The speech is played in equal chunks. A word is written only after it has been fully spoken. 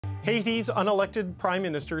Haiti's unelected prime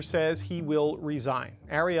minister says he will resign.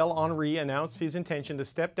 Ariel Henry announced his intention to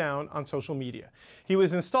step down on social media. He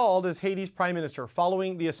was installed as Haiti's prime minister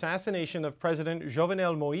following the assassination of President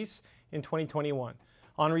Jovenel Moïse in 2021.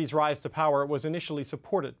 Henry's rise to power was initially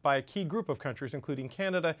supported by a key group of countries, including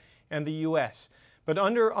Canada and the U.S. But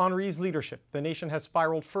under Henry's leadership, the nation has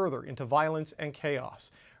spiraled further into violence and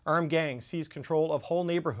chaos. Armed gangs seized control of whole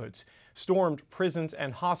neighborhoods, stormed prisons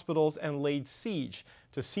and hospitals, and laid siege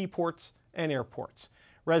to seaports and airports.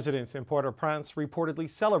 Residents in Port-au-Prince reportedly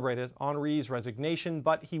celebrated Henry's resignation,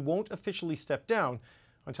 but he won't officially step down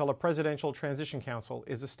until a presidential transition council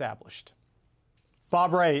is established.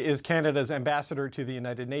 Bob Rae is Canada's ambassador to the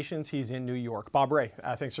United Nations. He's in New York. Bob Rae,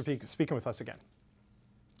 thanks for speaking with us again.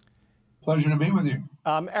 Pleasure to be with you.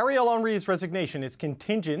 Ariel Henry's resignation is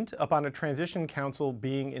contingent upon a transition council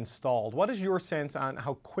being installed. What is your sense on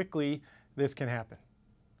how quickly this can happen?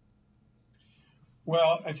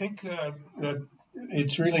 Well, I think that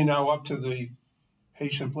it's really now up to the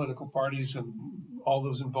Haitian political parties and all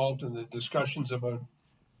those involved in the discussions about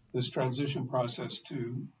this transition process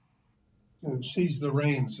to seize the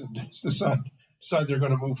reins and decide they're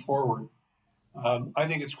going to move forward. I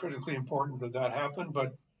think it's critically important that happen,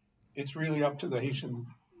 but it's really up to the Haitian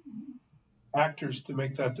actors to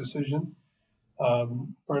make that decision.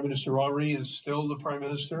 Prime Minister Henry is still the prime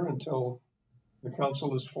minister until the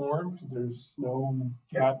council is formed. There's no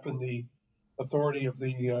gap in the authority of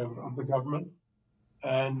the government,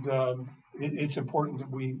 and it's important that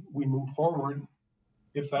we move forward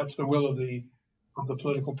if that's the will of the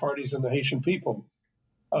political parties and the Haitian people.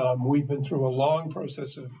 We've been through a long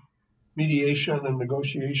process of mediation and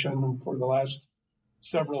negotiation for the last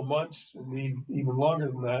several months, indeed even longer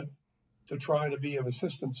than that, to try to be of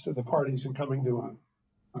assistance to the parties in coming to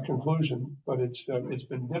a conclusion. But it's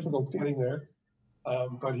been difficult getting there.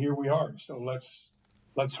 But here we are. So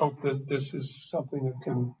let's hope that this is something that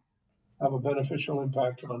can have a beneficial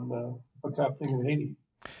impact on what's happening in Haiti.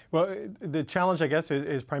 Well, the challenge, I guess,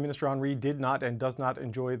 is Prime Minister Henry did not and does not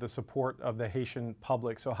enjoy the support of the Haitian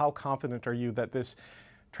public. So how confident are you that this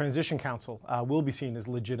transition council will be seen as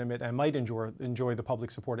legitimate and might enjoy the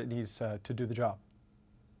public support it needs to do the job?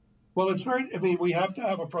 Well, we have to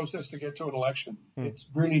have a process to get to an election. It's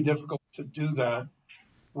really difficult to do that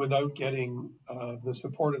without getting the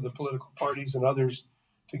support of the political parties and others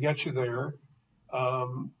to get you there.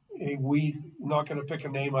 We're not going to pick a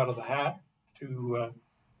name out of the hat to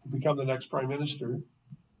become the next prime minister.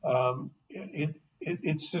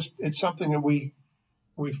 It's something that we've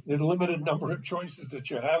a limited number of choices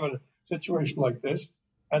that you have in a situation like this,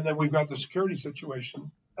 and then we've got the security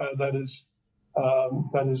situation that is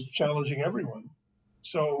challenging everyone.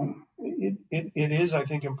 So it is, I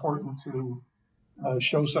think, important to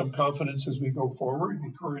show some confidence as we go forward,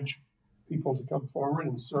 encourage people to come forward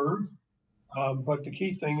and serve. But the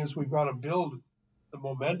key thing is we've got to build the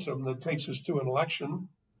momentum that takes us to an election,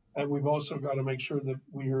 and we've also got to make sure that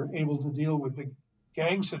we are able to deal with the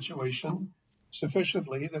gang situation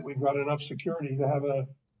sufficiently that we've got enough security to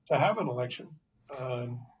have an election.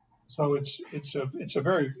 So it's a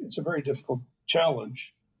very difficult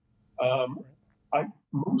challenge.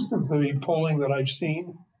 Most of the polling that I've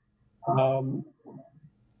seen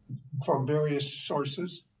from various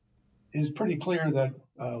sources is pretty clear that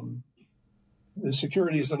the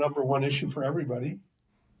security is the number one issue for everybody,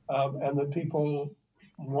 and that people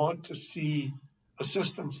want to see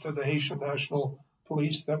assistance to the Haitian National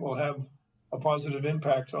Police that will have a positive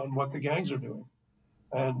impact on what the gangs are doing.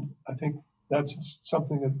 And I think that's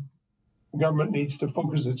something that the government needs to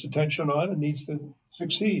focus its attention on and needs to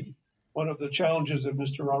succeed. One of the challenges that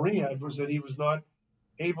Mr. Henry had was that he was not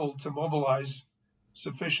able to mobilize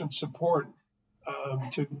sufficient support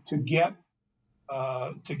to get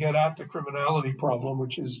at the criminality problem,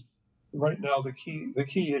 which is right now the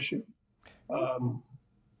key issue.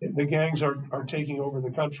 The gangs are taking over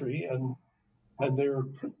the country, and they're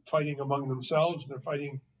fighting among themselves. They're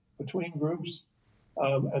fighting between groups,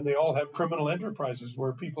 and they all have criminal enterprises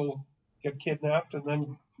where people get kidnapped, and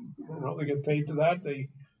then they get paid to that.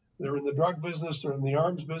 They're in the drug business. They're in the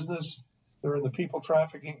arms business. They're in the people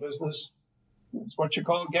trafficking business. It's what you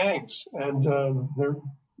call gangs, and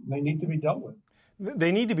they need to be dealt with.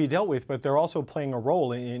 They need to be dealt with, but they're also playing a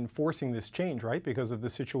role in forcing this change, right, because of the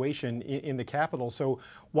situation in the capital. So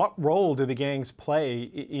what role do the gangs play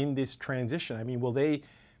in this transition? I mean, will they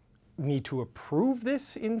need to approve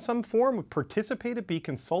this in some form, participate it, be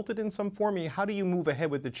consulted in some form? I mean, how do you move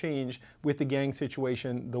ahead with the change with the gang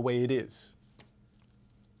situation the way it is?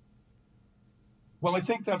 Well, I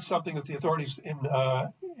think that's something that the authorities in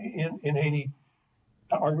Haiti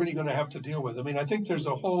are really going to have to deal with. I mean, I think there's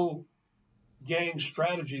a whole gang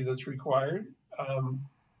strategy that's required.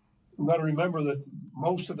 We've got to remember that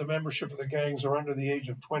most of the membership of the gangs are under the age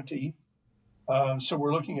of 20. So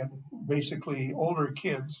we're looking at basically older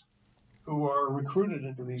kids who are recruited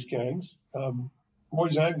into these gangs,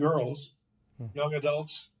 boys and girls, young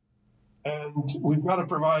adults. And we've got to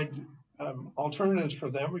provide alternatives for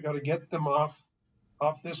them. We've got to get them off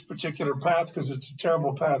this particular path, because it's a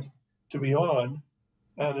terrible path to be on.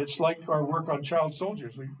 And it's like our work on child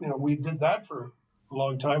soldiers. We did that for a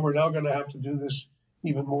long time. We're now going to have to do this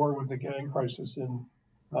even more with the gang crisis in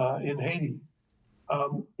Haiti.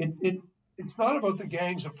 It's not about the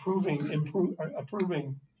gangs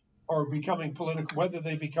approving or becoming political. Whether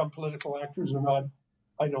they become political actors or not,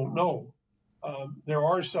 I don't know. There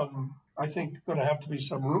are some, I think, going to have to be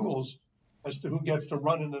some rules as to who gets to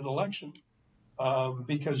run in an election,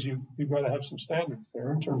 because you've got to have some standards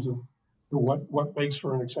there in terms of what makes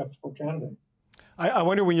for an acceptable candidate. I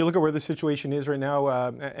wonder, when you look at where the situation is right now,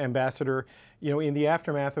 Ambassador, in the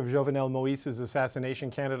aftermath of Jovenel Moïse's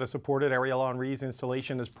assassination, Canada supported Ariel Henry's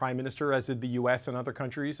installation as Prime Minister, as did the U.S. and other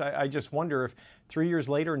countries. I just wonder if 3 years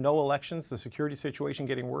later, no elections, the security situation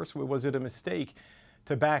getting worse, was it a mistake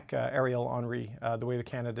to back Ariel Henry the way that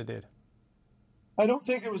Canada did? I don't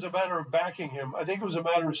think it was a matter of backing him. I think it was a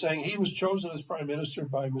matter of saying he was chosen as Prime Minister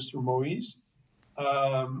by Mr. Moïse.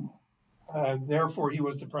 Therefore, he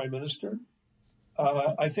was the Prime Minister.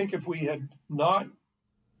 I think if we had not,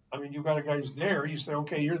 you've got a guy who's there, you say,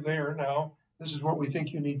 okay, you're there now. This is what we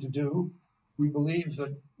think you need to do. We believe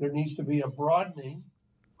that there needs to be a broadening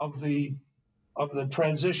of the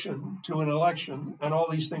transition to an election, and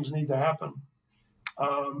all these things need to happen.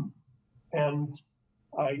 And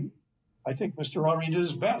I think Mr. Henry did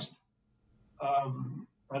his best. And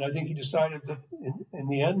I think he decided that in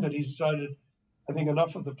the end, I think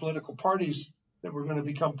enough of the political parties that were going to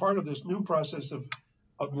become part of this new process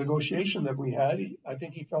of negotiation that we had. I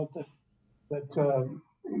think he felt that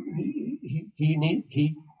he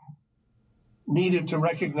needed to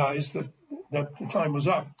recognize that the time was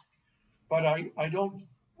up. But I don't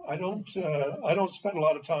spend a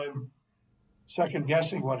lot of time second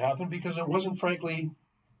guessing what happened, because it wasn't, frankly,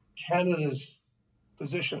 Canada's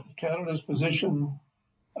position.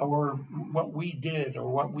 Or what we did, or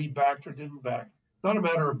what we backed or didn't back. Not a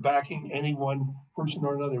matter of backing any one person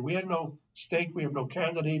or another. We had no stake. We have no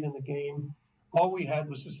candidate in the game. All we had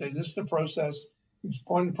was to say, this is the process. He's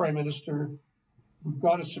appointed Prime Minister. We've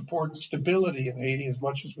got to support stability in Haiti as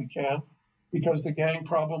much as we can, because the gang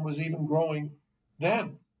problem was even growing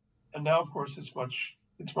then. And now, of course, it's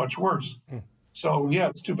much worse. So, yeah,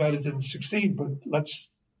 it's too bad it didn't succeed, but let's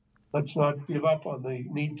not give up on the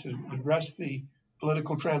need to address the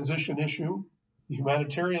political transition issue, the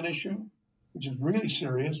humanitarian issue, which is really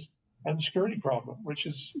serious, and the security problem, which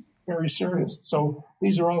is very serious. So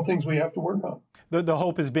these are all things we have to work on. The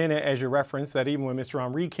hope has been, as you referenced, that even when Mr.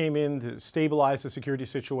 Henry came in, to stabilize the security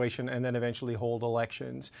situation and then eventually hold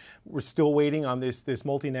elections. We're still waiting on this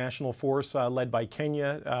multinational force led by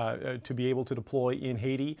Kenya to be able to deploy in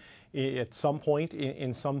Haiti at some point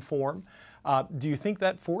in some form. Do you think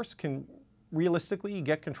that force can realistically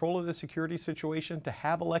get control of the security situation to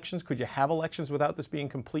have elections? Could you have elections without this being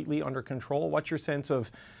completely under control? What's your sense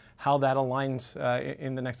of how that aligns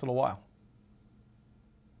in the next little while?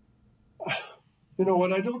 You know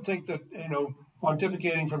what? I don't think that,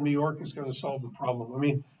 pontificating from New York is going to solve the problem.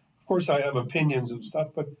 Of course, I have opinions and stuff,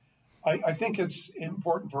 but I think it's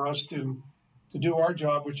important for us to do our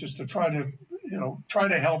job, which is to try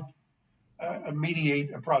to help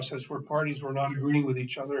mediate a process where parties were not agreeing with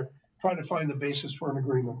each other, try to find the basis for an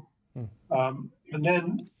agreement. And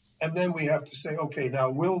then we have to say, okay, now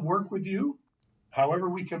we'll work with you however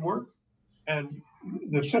we can work. And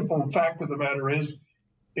the simple fact of the matter is,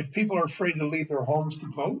 if people are afraid to leave their homes to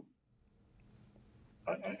vote,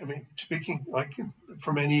 speaking like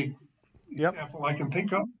from any example I can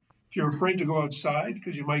think of, if you're afraid to go outside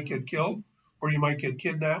because you might get killed or you might get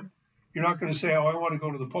kidnapped, you're not going to say, oh, I want to go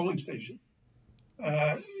to the polling station.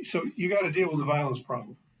 So you got to deal with the violence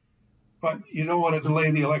problem. But you don't want to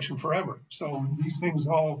delay the election forever. So these things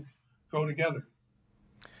all go together.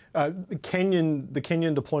 The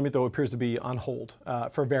Kenyan deployment, though, appears to be on hold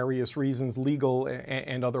for various reasons, legal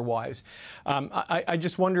and otherwise. I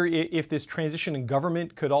just wonder if this transition in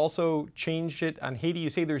government could also change it on Haiti. You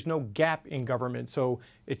say there's no gap in government, so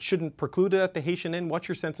it shouldn't preclude it at the Haitian end. What's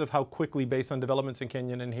your sense of how quickly, based on developments in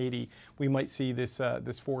Kenya and Haiti, we might see this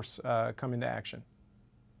force come into action?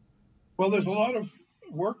 Well, there's a lot of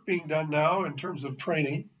work being done now in terms of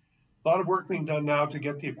training. A lot of work being done now to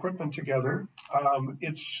get the equipment together.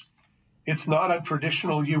 It's not a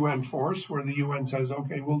traditional UN force where the UN says,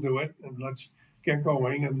 okay, we'll do it, and let's get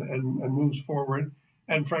going and moves forward.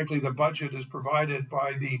 And frankly, the budget is provided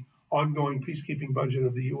by the ongoing peacekeeping budget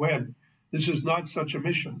of the UN. This is not such a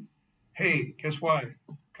mission. Hey, guess why?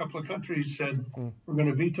 A couple of countries said we're going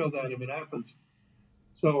to veto that if it happens.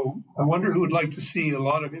 So I wonder who would like to see a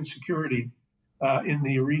lot of insecurity in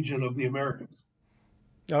the region of the Americas.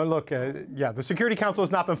 Oh, look, yeah, the Security Council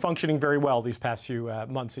has not been functioning very well these past few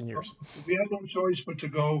months and years. We had no choice but to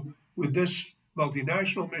go with this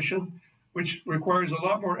multinational mission, which requires a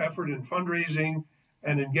lot more effort in fundraising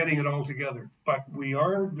and in getting it all together. But we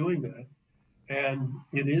are doing that, and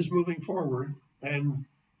it is moving forward. And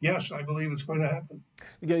yes, I believe it's going to happen.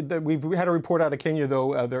 We've had a report out of Kenya,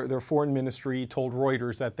 though. Their foreign ministry told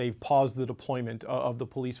Reuters that they've paused the deployment of the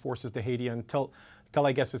police forces to Haiti until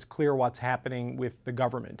I guess it's clear what's happening with the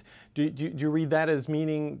government. Do you read that as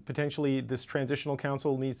meaning potentially this transitional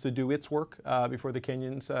council needs to do its work before the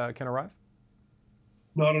Kenyans can arrive?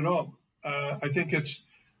 Not at all. I think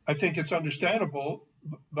it's understandable,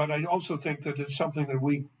 but I also think that it's something that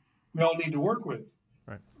we all need to work with.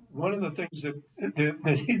 Right. One of the things that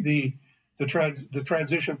the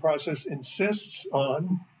transition process insists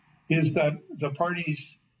on is that the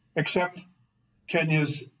parties accept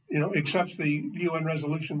Kenya's, accepts the UN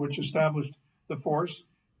resolution which established the force,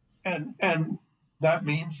 and that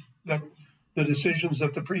means that the decisions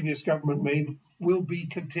that the previous government made will be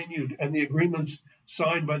continued, and the agreements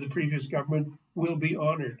signed by the previous government will be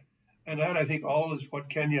honored. And that, I think, all is what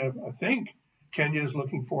Kenya is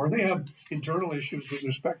looking for. They have internal issues with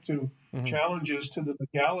respect to challenges to the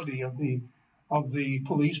legality of the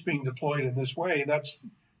police being deployed in this way. That's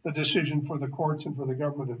the decision for the courts and for the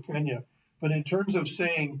government of Kenya. But in terms of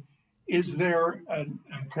saying, is there a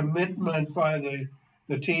commitment by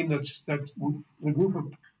the team that's the group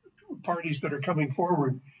of parties that are coming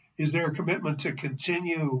forward, is there a commitment to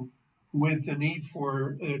continue with the need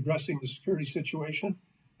for addressing the security situation?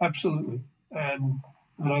 Absolutely. And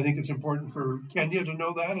I think it's important for Kenya to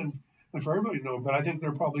know that and for everybody to know. But I think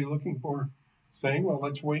they're probably looking for saying, well,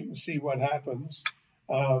 let's wait and see what happens.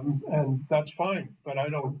 And that's fine. But I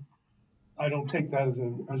don't take that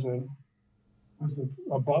as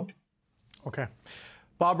a bump. Okay.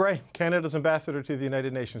 Bob Rae, Canada's ambassador to the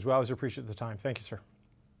United Nations. We always appreciate the time. Thank you, sir.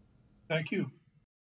 Thank you.